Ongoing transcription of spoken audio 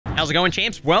How's it going,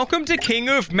 champs? Welcome to King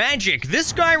of Magic.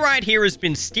 This guy right here has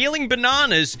been stealing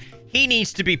bananas. He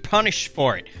needs to be punished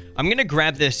for it. I'm gonna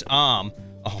grab this arm.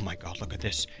 Oh my god, look at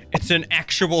this. It's an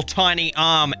actual tiny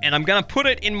arm, and I'm gonna put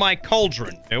it in my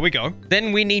cauldron. There we go.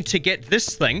 Then we need to get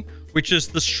this thing, which is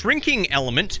the shrinking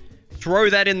element. Throw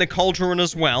that in the cauldron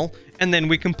as well, and then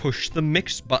we can push the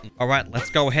mix button. All right, let's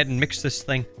go ahead and mix this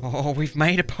thing. Oh, we've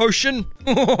made a potion.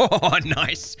 Oh,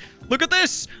 nice. Look at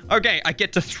this. Okay, I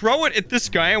get to throw it at this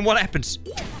guy, and what happens?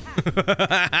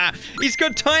 He's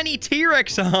got tiny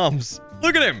T-Rex arms.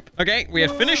 Look at him. Okay, we are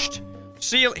finished.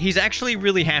 See, he's actually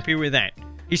really happy with that.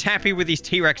 He's happy with his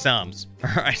T-Rex arms.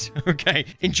 All right, okay.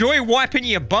 Enjoy wiping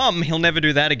your bum. He'll never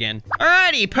do that again.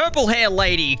 Alrighty, purple hair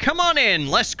lady, come on in.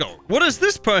 Let's go. What has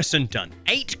this person done?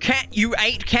 You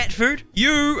ate cat food?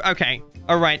 Okay.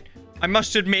 All right. I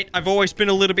must admit, I've always been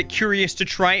a little bit curious to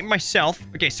try it myself.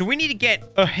 Okay, so we need to get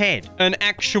a head, an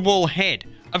actual head.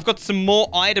 I've got some more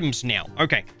items now.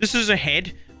 Okay, this is a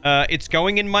head. It's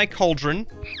going in my cauldron.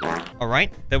 All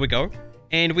right, there we go.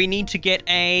 And we need to get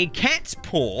a cat's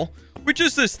paw, which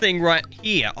is this thing right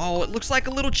here. Oh, it looks like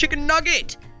a little chicken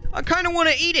nugget. I kind of want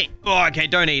to eat it. Oh, okay,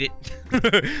 don't eat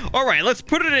it. All right, let's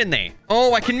put it in there.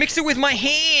 Oh, I can mix it with my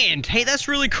hand. Hey, that's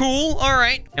really cool. All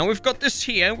right, now we've got this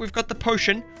here. We've got the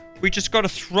potion. We just got to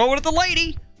throw it at the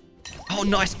lady. Oh,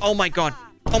 nice. Oh, my God.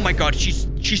 Oh, my God.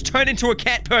 She's turned into a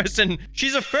cat person.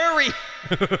 She's a furry.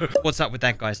 What's up with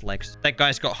that guy's legs? That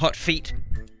guy's got hot feet.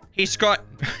 He's got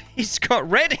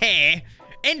red hair.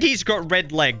 And he's got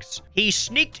red legs. He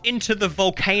sneaked into the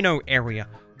volcano area.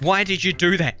 Why did you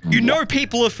do that? You know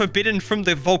people are forbidden from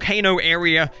the volcano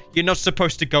area. You're not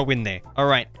supposed to go in there. All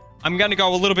right. I'm going to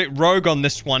go a little bit rogue on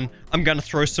this one. I'm going to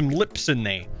throw some lips in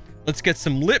there. Let's get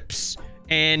some lips.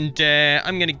 And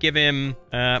I'm going to give him...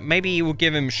 maybe we'll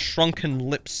give him shrunken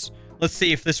lips. Let's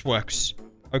see if this works.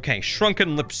 Okay,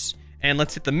 shrunken lips. And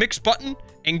let's hit the mix button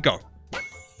and go.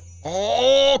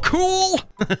 Oh, cool.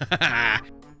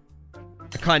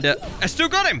 I still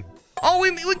got him. Oh,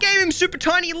 we gave him super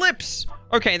tiny lips.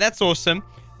 Okay, that's awesome.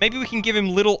 Maybe we can give him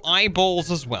little eyeballs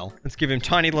as well. Let's give him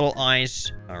tiny little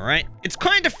eyes. All right. It's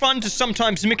kind of fun to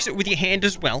sometimes mix it with your hand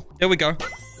as well. There we go.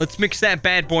 Let's mix that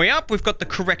bad boy up. We've got the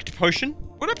correct potion.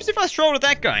 What happens if I throw it at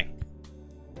that guy?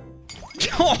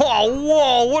 Oh,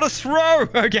 whoa, what a throw.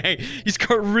 Okay, he's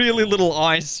got really little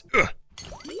eyes. Ugh.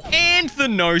 And the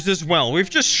nose as well. We've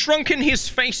just shrunken his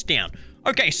face down.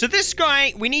 Okay, so this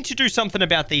guy, we need to do something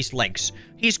about these legs.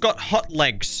 He's got hot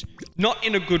legs, not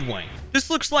in a good way.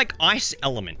 This looks like ice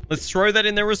element. Let's throw that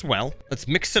in there as well. Let's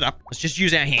mix it up. Let's just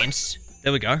use our hands.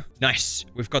 There we go. Nice.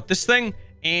 We've got this thing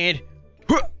and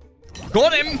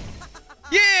got him.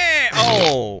 Yeah.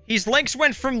 Oh, his legs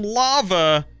went from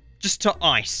lava just to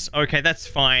ice. Okay, that's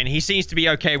fine. He seems to be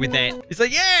okay with that. He's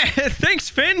like, yeah, thanks,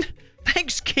 Finn.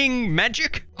 Thanks, King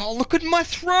Magic. Oh, look at my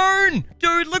throne.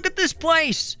 Dude, look at this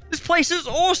place. This place is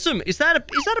awesome. Is that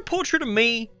a portrait of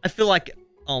me? I feel like,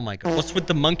 oh my God, what's with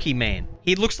the monkey man?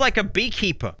 He looks like a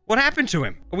beekeeper. What happened to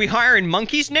him? Are we hiring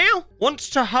monkeys now? Wants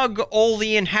to hug all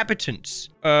the inhabitants.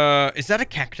 Is that a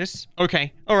cactus?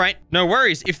 Okay, all right, no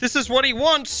worries. If this is what he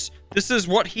wants, this is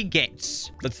what he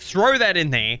gets. Let's throw that in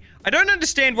there. I don't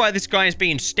understand why this guy is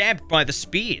being stabbed by the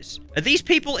spears. Are these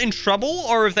people in trouble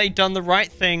or have they done the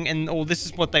right thing and or this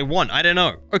is what they want? I don't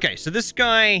know. Okay, so this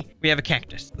guy, we have a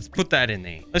cactus. Let's put that in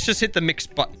there. Let's just hit the mix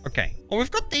button. Okay. Oh, we've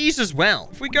got these as well.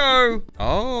 If we go,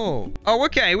 oh,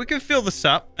 okay, we can fill this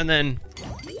up and then,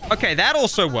 okay, that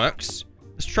also works.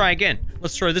 Let's try again.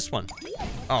 Let's throw this one.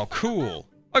 Oh, cool.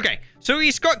 Okay, so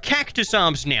he's got cactus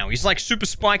arms now. He's like super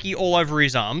spiky all over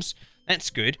his arms. That's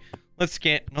good. Let's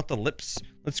get, not the lips.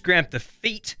 Let's grab the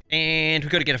feet and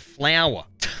we've got to get a flower.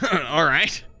 All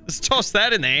right, let's toss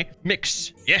that in there.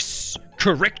 Mix. Yes,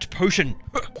 correct potion.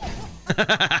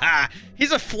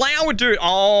 He's a flower dude.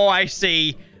 Oh, I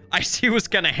see. I see what's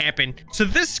going to happen. So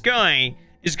this guy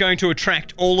is going to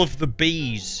attract all of the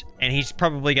bees and he's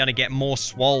probably going to get more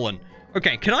swollen.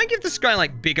 Okay, can I give this guy,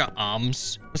 like, bigger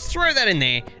arms? Let's throw that in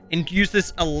there and use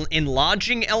this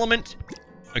enlarging element.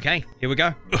 Okay, here we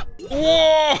go.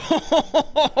 Whoa!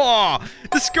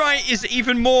 This guy is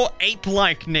even more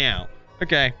ape-like now.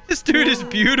 Okay, this dude is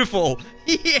beautiful.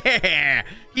 Yeah!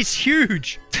 He's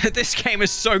huge. This game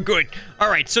is so good. All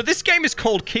right, so this game is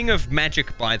called King of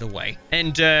Magic, by the way.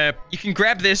 And you can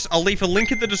grab this. I'll leave a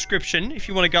link in the description if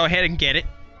you want to go ahead and get it.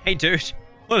 Hey, dude,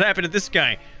 what happened to this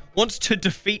guy? Wants to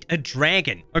defeat a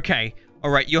dragon. Okay, all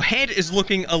right, your head is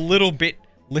looking a little bit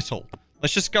little.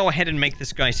 Let's just go ahead and make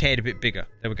this guy's head a bit bigger.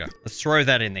 There we go. Let's throw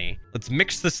that in there. Let's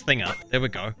mix this thing up. There we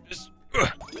go. Just,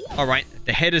 all right,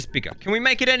 the head is bigger. Can we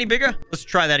make it any bigger? Let's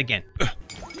try that again.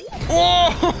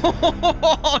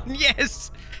 Oh,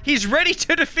 yes. He's ready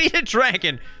to defeat a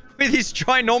dragon with his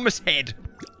ginormous head.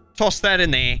 Toss that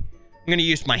in there. I'm gonna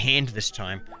use my hand this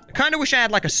time. I kind of wish I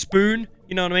had like a spoon.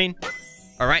 You know what I mean?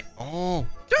 All right. Oh,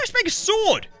 did I just make a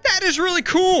sword? That is really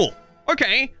cool.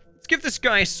 Okay, let's give this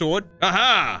guy a sword.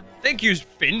 Aha! Thank you,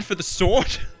 Finn, for the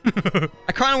sword.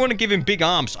 I kind of want to give him big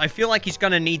arms. I feel like he's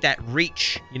going to need that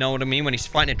reach. You know what I mean? When he's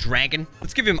fighting a dragon.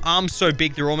 Let's give him arms so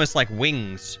big they're almost like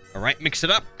wings. All right, mix it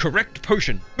up. Correct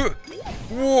potion.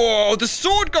 Whoa, the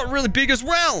sword got really big as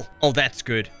well. Oh, that's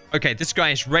good. Okay, this guy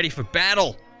is ready for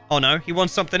battle. Oh, no, he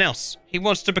wants something else. He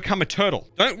wants to become a turtle.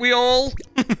 Don't we all?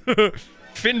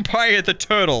 Fynnpire the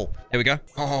turtle. There we go.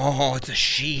 Oh, it's a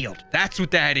shield. That's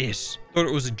what that is. Thought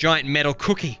it was a giant metal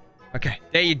cookie. Okay,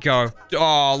 there you go.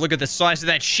 Oh, look at the size of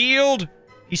that shield.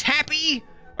 He's happy.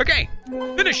 Okay,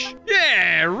 finish.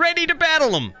 Yeah, ready to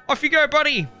battle him. Off you go,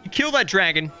 buddy. You kill that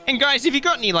dragon. And guys, if you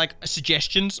got any, like,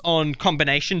 suggestions on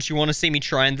combinations you want to see me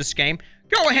try in this game,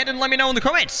 go ahead and let me know in the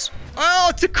comments. Oh,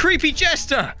 it's a creepy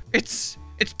jester. It's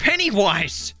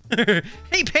Pennywise.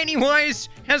 Hey, Pennywise.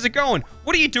 How's it going?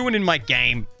 What are you doing in my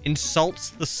game?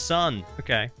 Insults the sun.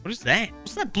 Okay. What is that?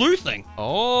 What's that blue thing?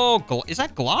 Oh, is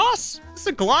that glass? Is this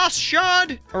a glass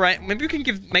shard? All right. Maybe we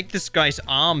can make this guy's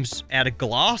arms out of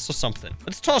glass or something.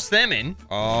 Let's toss them in.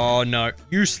 Oh, no.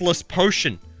 Useless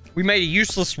potion. We made a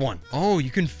useless one. Oh, you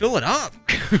can fill it up.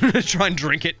 Try and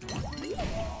drink it.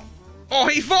 Oh,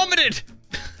 he vomited.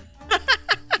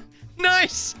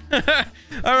 Nice.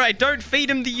 All right, don't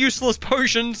feed him the useless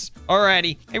potions.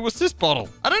 Alrighty. Hey, what's this bottle?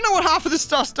 I don't know what half of this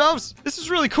stuff does. This is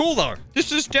really cool, though.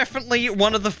 This is definitely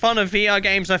one of the funner VR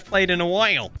games I've played in a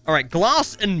while. All right,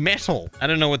 glass and metal. I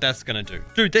don't know what that's gonna do.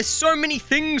 Dude, there's so many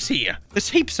things here. There's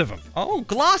heaps of them. Oh,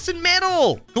 glass and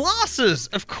metal. Glasses,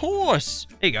 of course.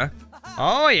 There you go.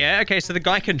 Oh, yeah. Okay, so the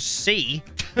guy can see.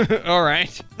 All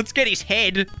right. Let's get his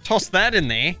head. Toss that in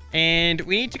there. And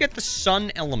we need to get the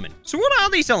sun element. So what are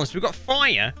these elements? We've got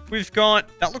fire. We've got,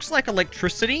 that looks like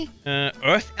electricity.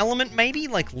 Earth element, maybe?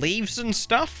 Like leaves and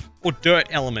stuff? Or dirt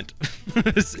element.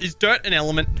 Is dirt an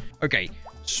element? Okay.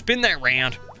 Spin that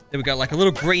round. There we go. Like a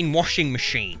little green washing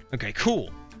machine. Okay,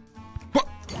 cool.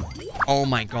 Oh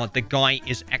my god. The guy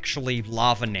is actually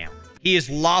lava now. He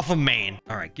is lava man.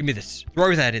 All right, give me this.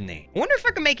 Throw that in there. I wonder if I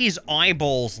can make his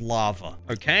eyeballs lava.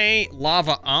 Okay,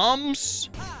 lava arms.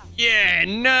 Yeah,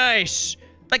 nice.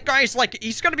 That guy's like,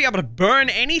 he's going to be able to burn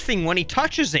anything when he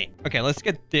touches it. Okay, let's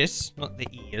get this. Not the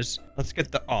ears. Let's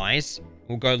get the eyes.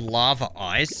 We'll go lava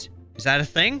eyes. Is that a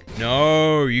thing?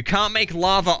 No, you can't make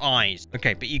lava eyes.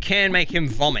 Okay, but you can make him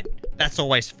vomit. That's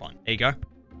always fun. There you go.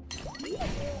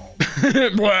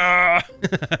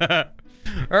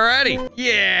 Alrighty.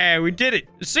 Yeah, we did it.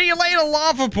 See you later,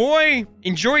 lava boy.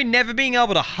 Enjoy never being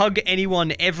able to hug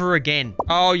anyone ever again.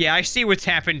 Oh, yeah, I see what's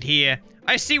happened here.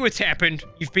 I see what's happened.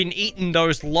 You've been eating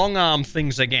those long arm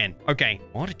things again. Okay.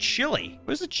 What a chili.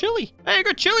 Where's the chili? Hey, I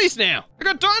got chilies now. I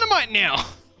got dynamite now.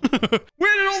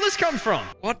 Where did all this come from?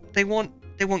 What? They want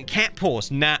cat paws.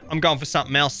 Nah, I'm going for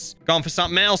something else. Going for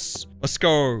something else. Let's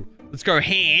go. Let's go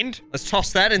hand. Let's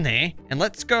toss that in there. And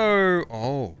let's go.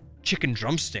 Oh. Chicken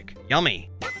drumstick.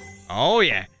 Yummy. Oh,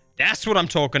 yeah. That's what I'm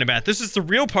talking about. This is the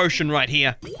real potion right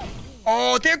here.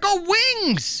 Oh, they've got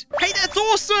wings. Hey, that's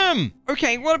awesome.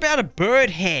 Okay, what about a bird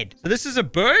head? So this is a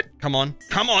bird? Come on.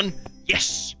 Come on.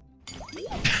 Yes.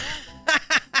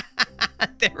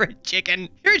 They're a chicken.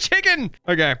 You're a chicken.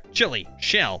 Okay. Chili.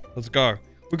 Shell. Let's go.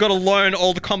 We've got to learn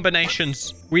all the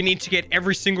combinations. We need to get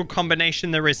every single combination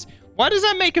there is. Why does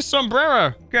that make a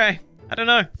sombrero? Okay. I don't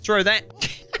know. Throw that.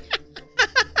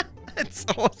 That's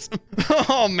awesome.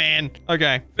 Oh, man.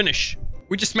 Okay, finish.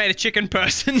 We just made a chicken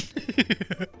person.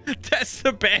 That's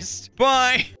the best.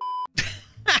 Bye.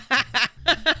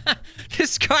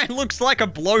 This guy looks like a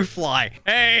blowfly.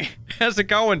 Hey, how's it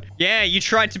going? Yeah, you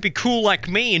tried to be cool like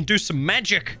me and do some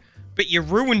magic, but you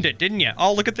ruined it, didn't you?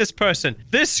 Oh, look at this person.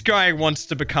 This guy wants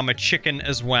to become a chicken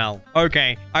as well.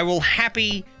 Okay, I will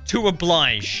happy to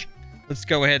oblige. Let's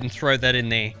go ahead and throw that in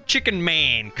there. Chicken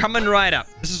man, coming right up.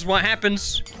 This is what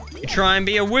happens. You try and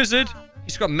be a wizard.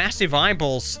 He's got massive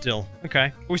eyeballs still. Okay.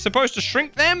 Are we supposed to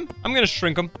shrink them? I'm going to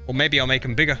shrink them. Or maybe I'll make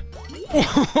them bigger.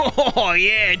 Oh,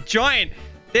 yeah, giant.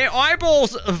 Their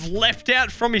eyeballs have leapt out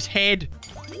from his head.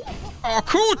 Oh,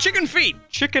 cool. Chicken feet.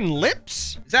 Chicken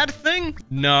lips? Is that a thing?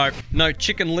 No. No,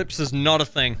 chicken lips is not a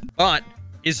thing. But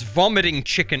is vomiting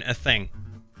chicken a thing?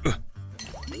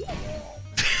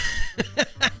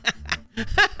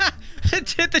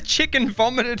 The chicken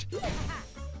vomited.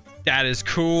 That is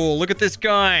cool. Look at this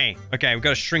guy. Okay, we've got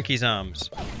to shrink his arms.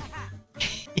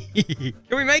 Can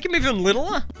we make him even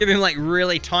littler? Give him like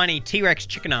really tiny T-Rex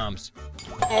chicken arms.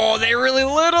 Oh, they're really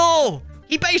little.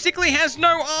 He basically has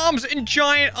no arms and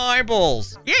giant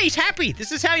eyeballs. Yeah, he's happy.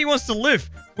 This is how he wants to live,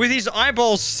 with his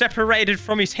eyeballs separated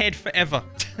from his head forever.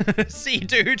 See,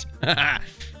 dude?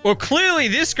 Well, clearly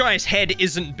this guy's head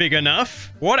isn't big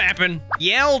enough. What happened?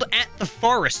 Yelled at the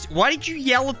forest. Why did you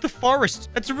yell at the forest?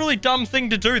 That's a really dumb thing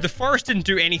to do. The forest didn't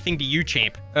do anything to you,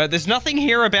 champ. There's nothing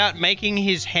here about making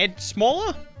his head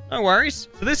smaller. No worries.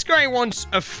 So this guy wants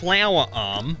a flower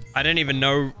arm. I don't even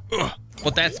know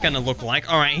what that's going to look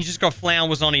like. All right, he's just got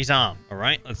flowers on his arm. All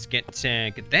right, let's get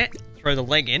that. Throw the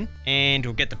leg in, and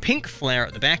we'll get the pink flower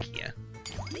at the back here.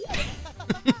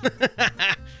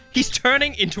 He's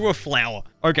turning into a flower.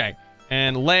 Okay,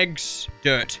 and legs,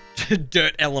 dirt.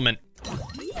 Dirt element.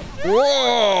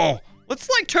 Whoa! Let's,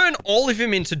 like, turn all of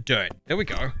him into dirt. There we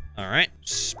go. All right,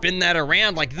 spin that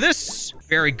around like this.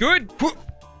 Very good.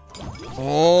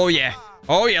 Oh, yeah.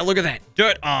 Oh, yeah, look at that.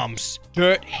 Dirt arms.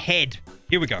 Dirt head.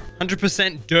 Here we go.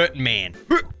 100% dirt man.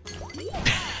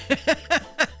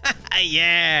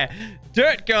 Yeah.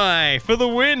 Dirt guy for the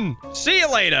win. See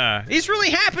you later. He's really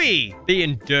happy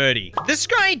being dirty. This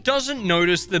guy doesn't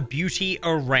notice the beauty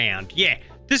around. Yeah,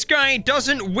 this guy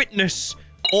doesn't witness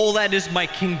all that is my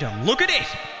kingdom. Look at it.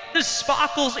 There's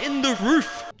sparkles in the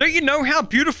roof. Don't you know how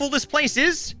beautiful this place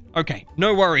is? Okay,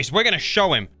 no worries. We're going to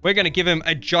show him. We're going to give him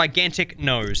a gigantic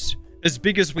nose. As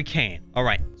big as we can. All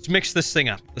right, let's mix this thing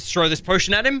up. Let's throw this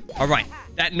potion at him. All right,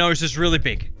 that nose is really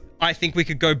big. I think we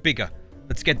could go bigger.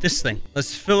 Let's get this thing.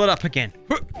 Let's fill it up again.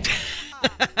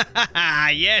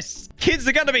 Yes. Kids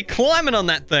are going to be climbing on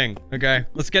that thing. Okay,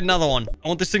 let's get another one. I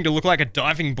want this thing to look like a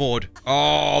diving board.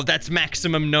 Oh, that's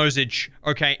maximum nosage.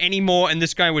 Okay, any more and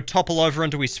this guy would topple over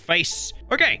onto his face.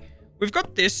 Okay, we've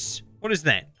got this. What is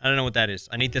that? I don't know what that is.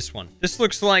 I need this one. This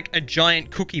looks like a giant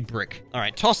cookie brick. All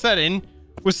right, toss that in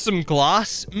with some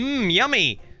glass. Mmm,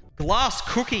 yummy. Glass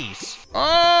cookies.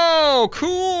 Oh,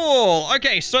 cool.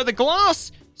 Okay, so the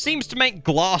glass seems to make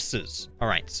glasses. All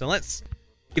right, so let's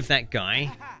give that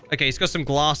guy. Okay, he's got some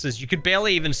glasses. You could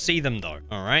barely even see them, though.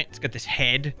 All right, let's get this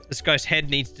head. This guy's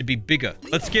head needs to be bigger.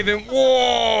 Let's give him...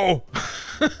 Whoa!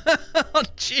 Oh,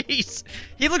 jeez.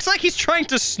 He looks like he's trying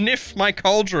to sniff my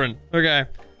cauldron. Okay,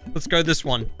 let's go this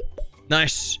one.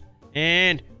 Nice.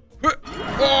 And...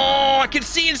 Oh, I can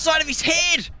see inside of his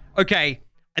head. Okay,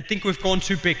 I think we've gone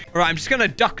too big. All right, I'm just going to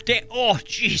duck down. Oh,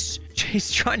 jeez.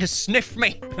 He's trying to sniff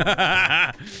me.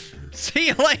 See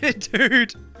you later,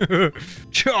 dude.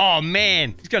 Oh,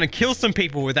 man. He's going to kill some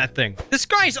people with that thing. This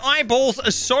guy's eyeballs are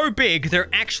so big,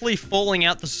 they're actually falling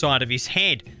out the side of his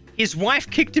head. His wife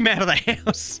kicked him out of the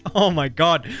house. Oh, my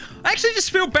God. I actually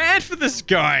just feel bad for this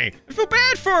guy. I feel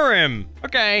bad for him.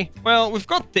 Okay, well, we've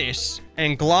got this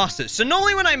and glasses. So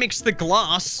normally when I mix the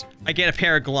glass, I get a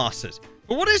pair of glasses.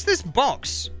 But what is this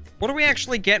box? What do we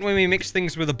actually get when we mix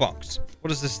things with a box?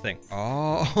 What is this thing?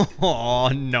 Oh,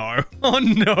 no. Oh,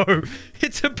 no.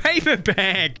 It's a paper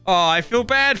bag. Oh, I feel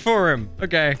bad for him.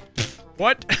 Okay.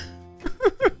 What?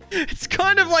 It's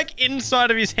kind of like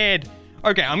inside of his head.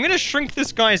 Okay, I'm going to shrink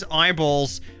this guy's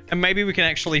eyeballs, and maybe we can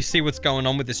actually see what's going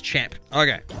on with this chap.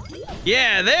 Okay.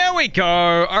 Yeah, there we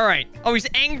go. All right. Oh, he's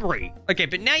angry. Okay,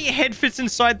 but now your head fits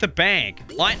inside the bag.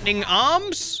 Lightning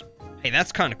arms? Hey,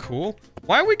 that's kind of cool.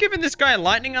 Why are we giving this guy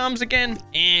lightning arms again?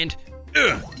 And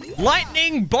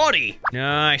lightning body.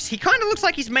 Nice. He kind of looks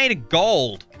like he's made of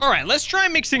gold. All right, let's try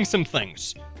mixing some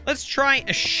things. Let's try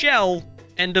a shell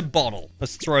and a bottle.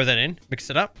 Let's throw that in.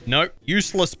 Mix it up. Nope.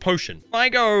 Useless potion. I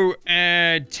go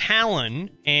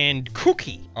talon and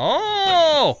cookie.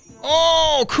 Oh,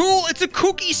 cool. It's a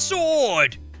cookie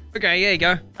sword. Okay, there you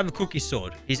go. Have a cookie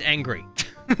sword. He's angry.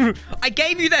 I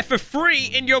gave you that for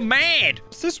free and you're mad.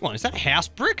 What's this one? Is that a house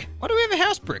brick? Why do we have a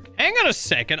house brick? Hang on a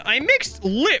second. I mixed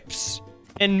lips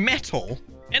and metal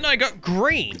and I got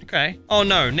green. Okay. Oh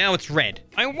no, now it's red.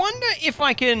 I wonder if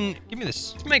I can... Give me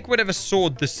this. Let's make whatever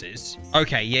sword this is.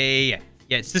 Okay, yeah.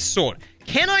 Yeah, it's this sword.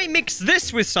 Can I mix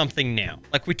this with something now?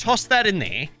 Like we toss that in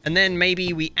there and then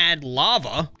maybe we add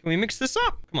lava. Can we mix this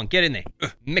up? Come on, get in there.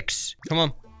 Mix. Come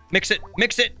on. Mix it.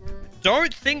 Mix it.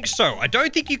 Don't think so. I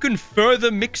don't think you can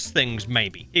further mix things,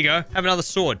 maybe. Here you go. Have another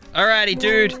sword. Alrighty,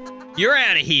 dude. You're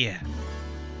out of here.